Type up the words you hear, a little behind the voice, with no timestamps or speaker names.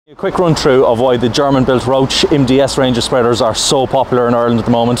A quick run through of why the German built Rauch MDS range of spreaders are so popular in Ireland at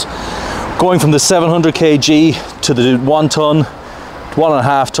the moment. Going from the 700 kg to the 1 ton,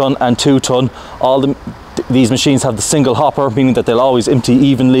 1.5 ton and 2 ton, these machines have the single hopper, meaning that they'll always empty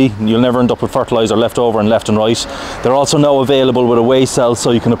evenly. You'll never end up with fertiliser left over and left and right. They're also now available with a weigh cell,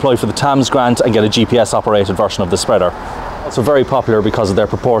 so you can apply for the TAMS grant and get a GPS operated version of the spreader. Also very popular because of their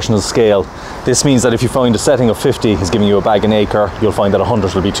proportional scale. This means that if you find a setting of 50 is giving you a bag an acre, you'll find that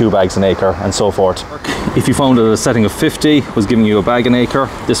 100 will be 2 bags an acre, and so forth. If you found that a setting of 50 was giving you a bag an acre,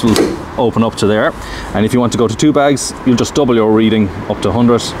 this will open up to there. And if you want to go to 2 bags, you'll just double your reading up to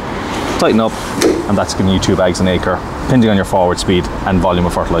 100, tighten up, and that's giving you 2 bags an acre, depending on your forward speed and volume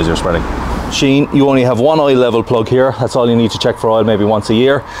of fertiliser you're spreading. Machine, you only have one oil level plug here. That's all you need to check for oil, maybe once a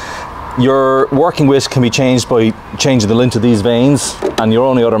year. Your working width can be changed by changing the length of these vanes, and your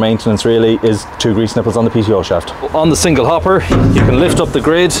only other maintenance really is 2 grease nipples on the PTO shaft. On the single hopper, you can lift up the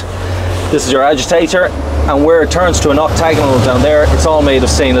grid. This is your agitator, and where it turns to an octagonal down there, it's all made of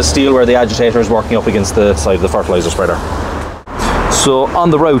stainless steel where the agitator is working up against the side of the fertiliser spreader. So on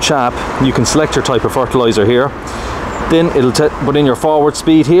the Rauch app, you can select your type of fertiliser here. Then it'll put in your forward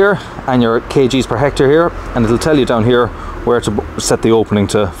speed here and your kgs per hectare here, and it'll tell you down here where to set the opening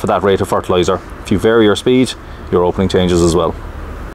to for that rate of fertiliser. If you vary your speed, your opening changes as well.